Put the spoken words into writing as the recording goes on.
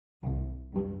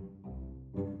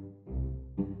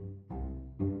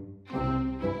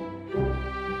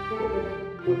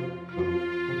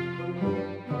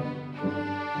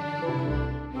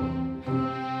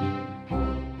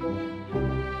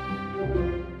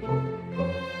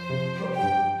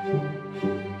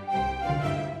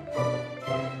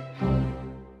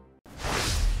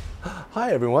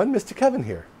Hi everyone, Mr. Kevin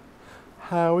here.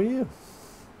 How are you?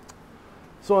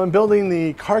 So I'm building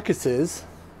the carcasses.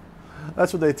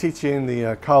 That's what they teach you in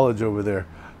the college over there.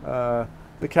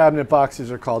 The cabinet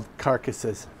boxes are called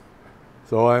carcasses.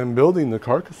 So I'm building the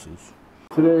carcasses.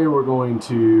 Today we're going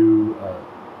to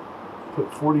put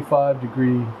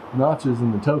 45-degree notches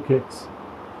in the toe kicks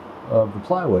of the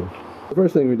plywood. The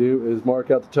first thing we do is mark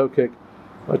out the toe kick.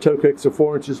 My toe kicks are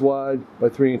 4 inches wide by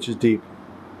 3 inches deep.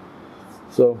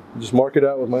 So just mark it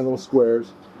out with my little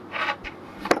squares.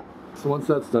 So once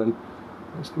that's done,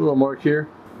 just put a little mark here.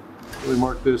 We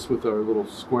mark this with our little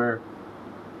square,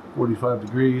 45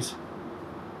 degrees.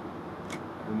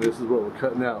 And this is what we're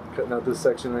cutting out. Cutting out this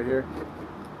section right here.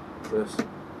 This.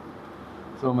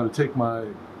 So I'm going to take my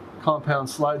compound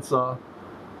slide saw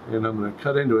and I'm going to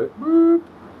cut into it. Boop.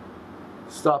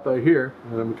 Stop out here,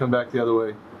 and I'm going to come back the other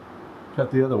way.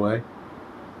 Cut the other way.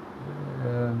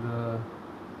 And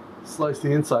slice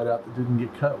the inside out that didn't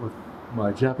get cut with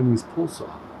my Japanese pull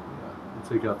saw. And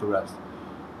take out the rest.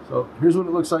 So here's what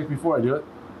it looks like before I do it,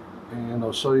 and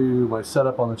I'll show you my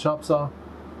setup on the chop saw,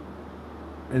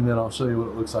 and then I'll show you what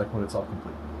it looks like when it's all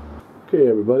complete. Okay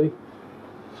everybody,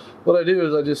 what I do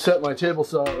is I just set my table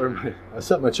saw, or I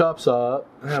set my chop saw up.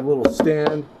 I have a little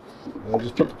stand, and I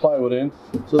just put the plywood in.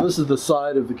 So this is the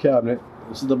side of the cabinet,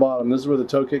 this is the bottom, this is where the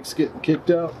toe kick's getting kicked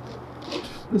out.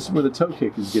 This is where the toe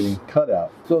kick is getting cut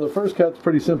out. So the first cut's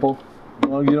pretty simple. As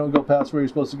long as you don't go past where you're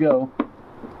supposed to go,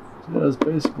 just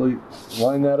basically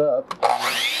line that up.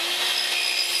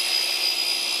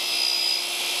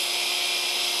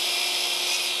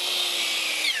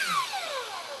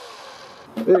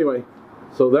 Anyway,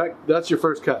 so that's your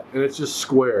first cut, and it's just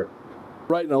square.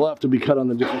 Right and the left will be cut on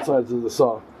the different sides of the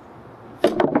saw.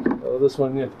 So this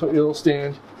one, you have to put your little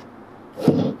stand. There's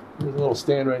a little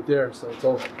stand right there, so it's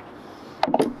all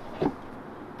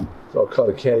called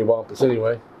a cattywampus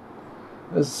anyway.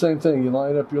 It's the same thing. You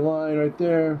line up your line right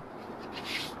there.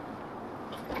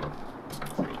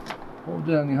 Hold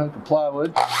down your hunk of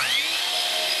plywood.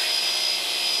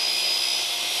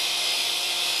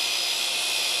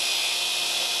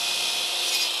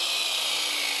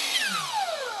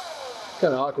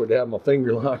 Kind of awkward to have my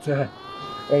finger like that.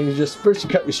 And you just first you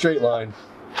cut your straight line,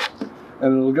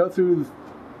 and it'll go through,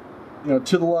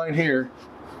 to the line here.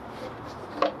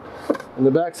 And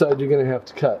the back side you're going to have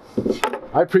to cut.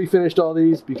 I pre-finished all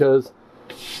these because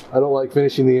I don't like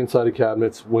finishing the inside of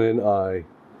cabinets when I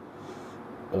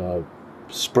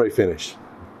spray finish.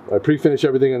 I pre-finish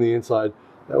everything on the inside.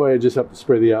 That way I just have to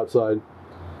spray the outside.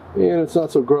 And it's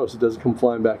not so gross. It doesn't come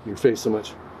flying back in your face so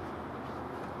much.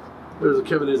 There's a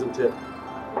Kevinism tip.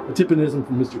 A tippinism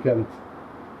from Mr. Kevin.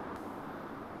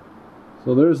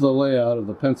 So there's the layout of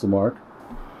the pencil mark.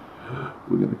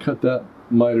 We're going to cut that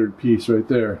mitered piece right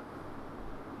there.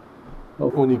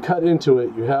 But when you cut into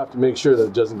it, you have to make sure that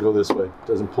it doesn't go this way. It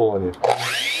doesn't pull on you.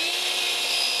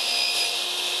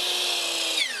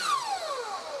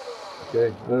 Okay,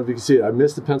 I don't know if you can see it. I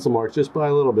missed the pencil mark just by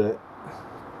a little bit.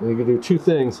 And you can do two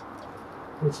things.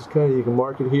 Which is you can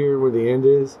mark it here where the end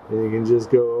is, and you can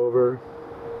just go over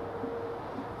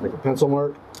like a pencil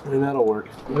mark, and that'll work.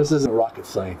 And this isn't rocket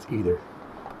science either.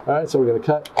 All right, so we're going to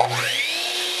cut.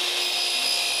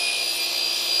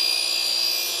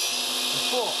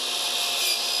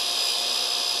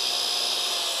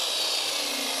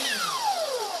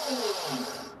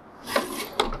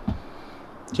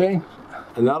 Okay,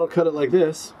 and that'll cut it like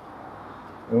this.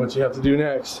 And what you have to do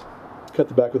next, cut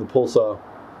the back with a pull saw.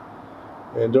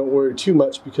 And don't worry too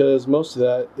much because most of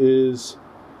that is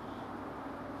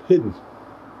hidden.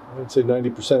 I'd say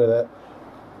 90% of that.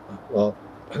 Well,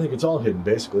 I think it's all hidden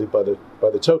basically by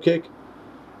the toe kick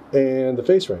and the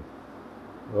face frame.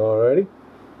 Alrighty,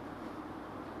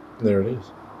 there it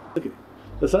is. Look at it.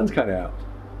 The sun's kind of out.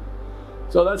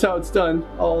 So that's how it's done.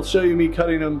 I'll show you me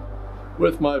cutting them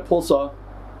with my pull saw.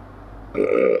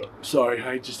 Sorry,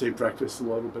 I just ate breakfast a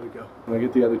little bit ago. When I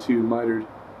get the other two mitered,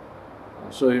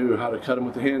 I'll show you how to cut them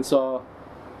with the handsaw,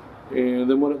 and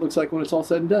then what it looks like when it's all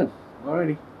said and done.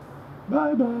 Alrighty,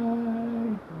 bye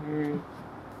bye.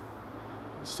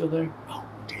 Still there? Oh,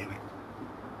 damn it!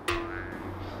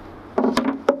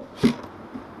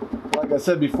 Like I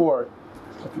said before,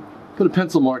 I put a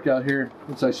pencil mark out here,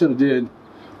 which I should have did.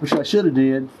 Which I should have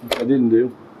did, which I didn't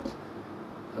do.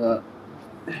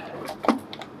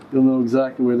 You'll know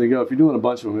exactly where they go. If you're doing a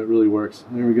bunch of them, it really works.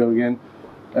 There we go again.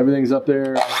 Everything's up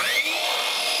there.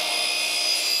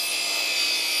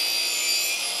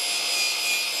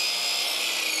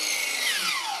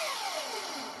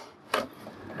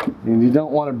 And you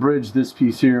don't want to bridge this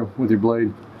piece here with your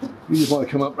blade. You just want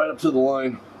to come up right up to the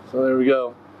line. So there we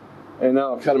go. And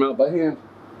now I'll cut them out by hand.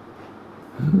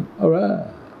 All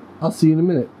right. I'll see you in a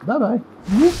minute. Bye-bye.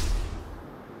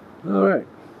 All right.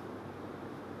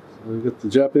 So we got the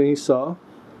Japanese saw,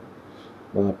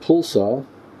 pull saw.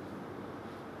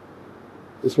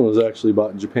 This one was actually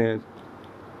bought in Japan.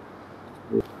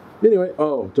 Anyway,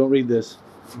 oh, don't read this.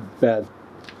 Bad.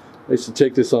 I used to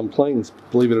take this on planes,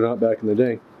 believe it or not, back in the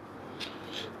day.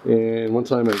 And one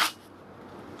time I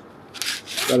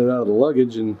got it out of the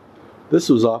luggage and this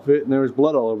was off it and there was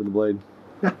blood all over the blade.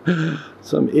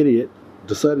 Some idiot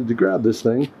decided to grab this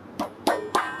thing.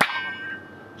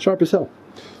 Sharp as hell.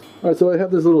 Alright, so I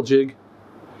have this little jig.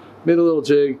 Made a little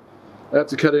jig. I have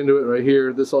to cut into it right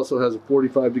here. This also has a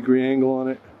 45-degree angle on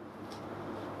it.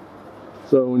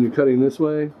 So when you're cutting this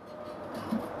way,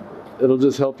 it'll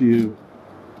just help you.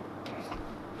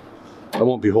 I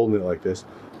won't be holding it like this,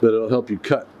 but it'll help you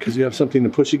cut because you have something to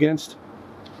push against.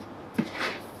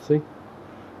 See?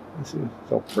 Let's see.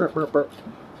 So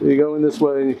you go in this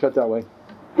way and you cut that way.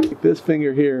 Take this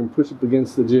finger here and push up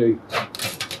against the jig.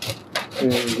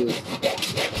 And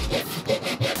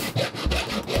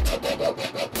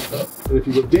if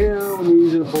you go down when you're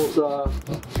using a pull saw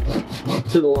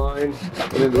to the line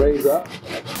and then raise up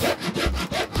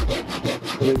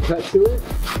and then cut to it.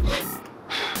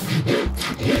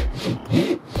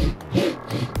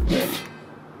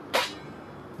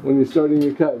 When you're starting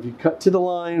your cut, if you cut to the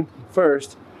line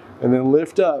first and then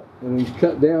lift up and then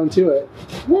cut down to it,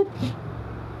 whoop,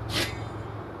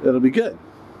 it'll be good.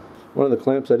 One of the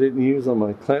clamps I didn't use on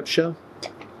my clamp show,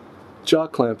 jaw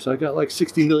clamps. I got like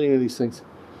 60 million of these things.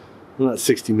 Well, not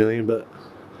 60 million, but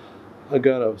I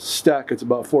got a stack that's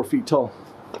about 4 feet tall.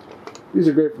 These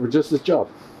are great for just this job.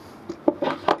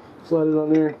 Slide it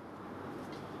on there.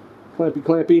 Clampy,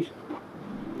 clampy.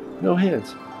 No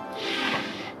hands.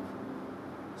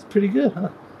 It's pretty good, huh?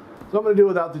 So I'm going to do it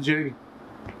without the jig.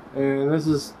 And this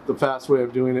is the fast way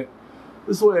of doing it.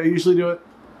 This is the way I usually do it.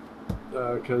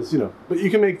 Because, you know, but you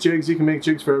can make jigs. You can make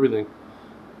jigs for everything.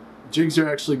 Jigs are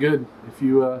actually good if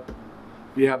you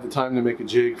have the time to make a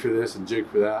jig for this and jig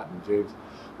for that and jigs.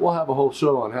 We'll have a whole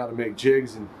show on how to make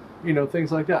jigs and, you know,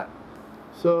 things like that.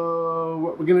 So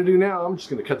what we're going to do now, I'm just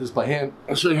going to cut this by hand.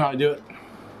 I'll show you how I do it.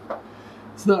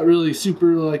 It's not really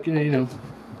super like, you know.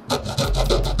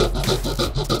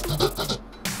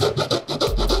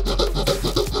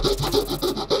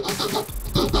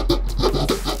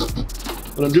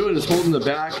 What I'm doing is holding the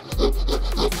back of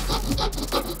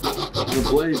the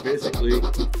blade basically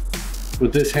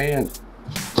with this hand.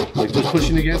 Like just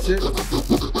pushing against it.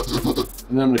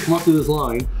 And then I'm going to come up to this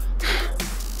line.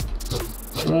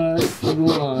 Right to the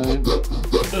line.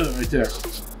 Right there.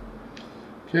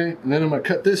 Okay, and then I'm going to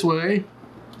cut this way.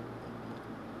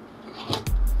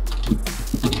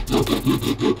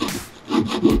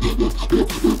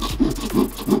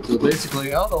 So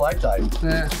basically, oh, the light died.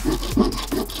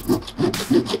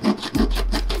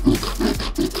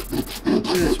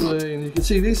 This way, and you can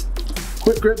see these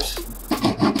quick grips.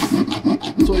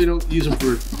 That's why you don't use them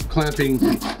for clamping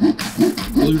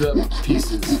glued up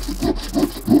pieces.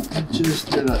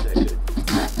 They're not that good.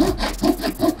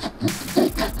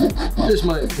 Just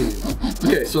my opinion.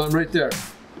 Okay, so I'm right there.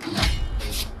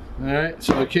 Alright,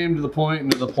 so I came to the point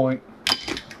and to the point.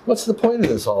 What's the point of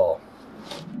this all?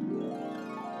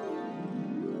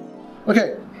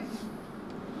 Okay,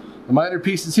 the miter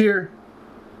piece is here.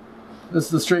 This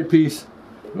is the straight piece.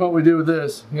 What we do with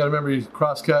this, you gotta remember you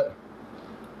cross cut,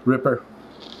 ripper.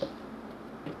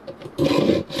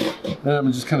 And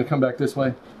I'm just kind of come back this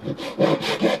way.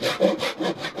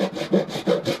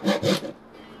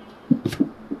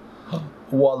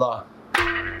 Voila.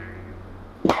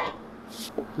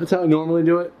 That's how I normally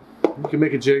do it. You can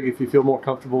make a jig if you feel more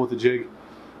comfortable with the jig.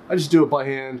 I just do it by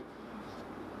hand.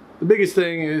 The biggest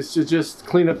thing is to just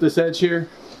clean up this edge here,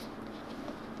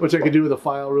 which I could do with a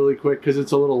file really quick because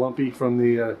it's a little lumpy from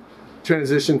the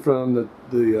transition from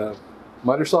the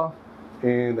miter saw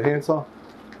and the hand saw.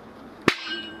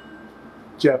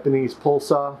 Japanese pull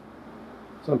saw.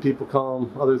 Some people call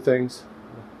them other things.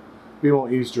 We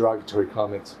won't use derogatory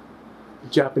comments.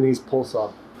 Japanese pull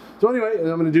saw. So anyway,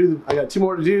 I'm going to do, I got 2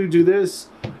 more to do this,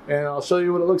 and I'll show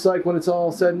you what it looks like when it's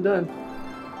all said and done.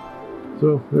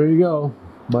 So there you go,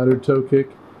 mitered toe kick,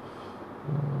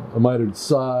 a mitered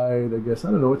side, I guess.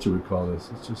 I don't know what you would call this.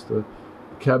 It's just a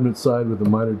cabinet side with a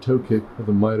mitered toe kick with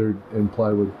a mitered end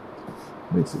plywood.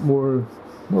 Makes it more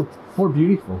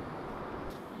beautiful.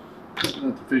 I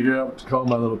have to figure out what to call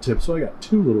my little tip. So I got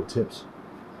 2 little tips.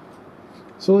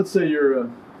 So let's say you're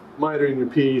mitering your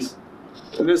piece,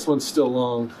 and this one's still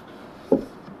long,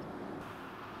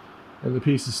 and the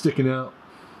piece is sticking out.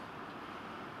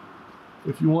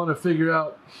 If you want to figure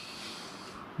out,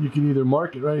 you can either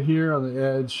mark it right here on the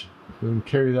edge and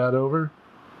carry that over,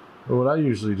 Or what I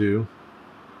usually do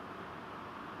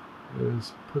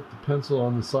is put the pencil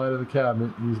on the side of the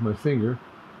cabinet, use my finger,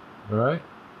 alright?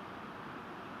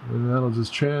 And that'll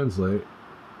just translate,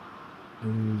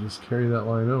 and you just carry that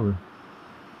line over.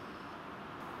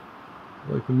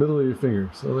 Like the middle of your finger,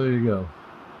 so there you go.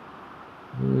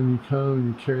 And then you come and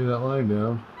you carry that line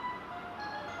down.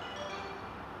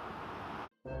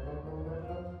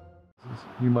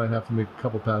 You might have to make a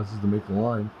couple passes to make the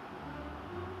line.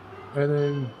 And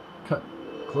then cut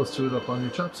close to it up on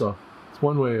your chop saw. It's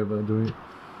one way of doing it.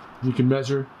 You can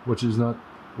measure, which is not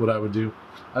what I would do.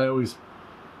 I always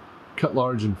cut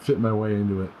large and fit my way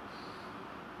into it.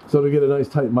 So to get a nice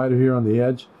tight miter here on the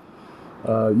edge,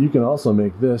 you can also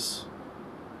make this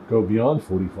go beyond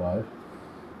 45.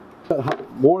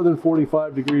 Cut more than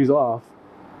 45 degrees off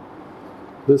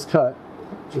this cut.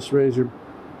 Just raise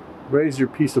your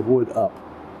piece of wood up.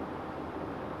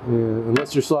 And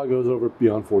unless your saw goes over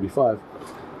beyond 45,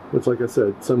 which, like I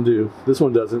said, some do. This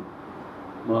one doesn't.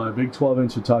 My big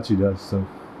 12-inch Hitachi does. So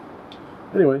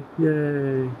anyway,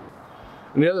 yay.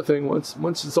 And the other thing, once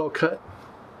it's all cut,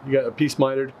 you got a piece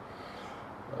mitered.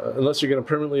 Unless you're going to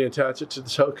permanently attach it to the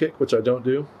toe kick, which I don't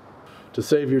do, to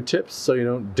save your tips so you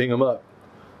don't ding them up.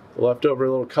 The leftover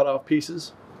little cut-off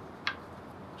pieces,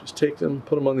 just take them,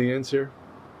 put them on the ends here,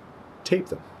 tape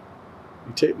them.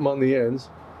 You tape them on the ends,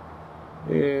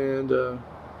 and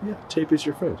yeah, tape is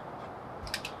your friend.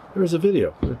 There's a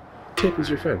video. Tape is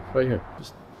your friend, right here.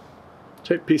 Just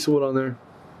tape a piece of wood on there.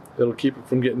 It'll keep it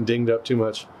from getting dinged up too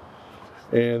much.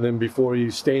 And then before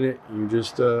you stain it, you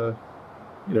just, you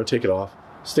know, take it off.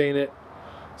 Stain it,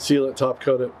 seal it, top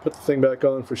coat it, put the thing back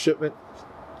on for shipment,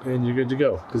 and you're good to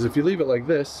go. Because if you leave it like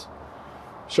this,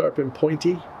 sharp and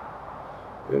pointy,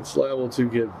 it's liable to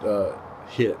get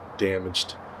hit,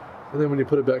 damaged. And then when you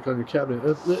put it back on your cabinet,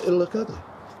 it'll look ugly.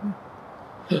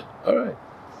 All right.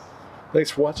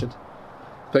 Thanks for watching.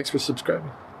 Thanks for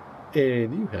subscribing.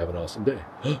 And you have an awesome day.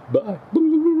 Bye.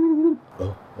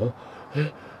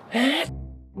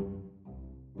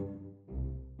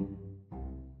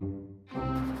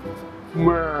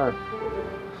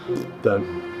 Done.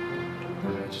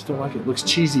 I just don't like it. It looks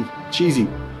cheesy. Cheesy.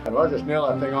 I'll just nail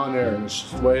that thing on there and it's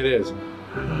just the way it is.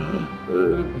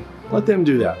 Let them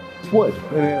do that. It's wood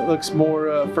and it looks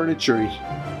more furniture-y.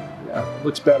 Yeah,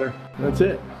 looks better. That's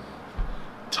it.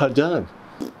 Ta-done.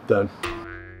 Done.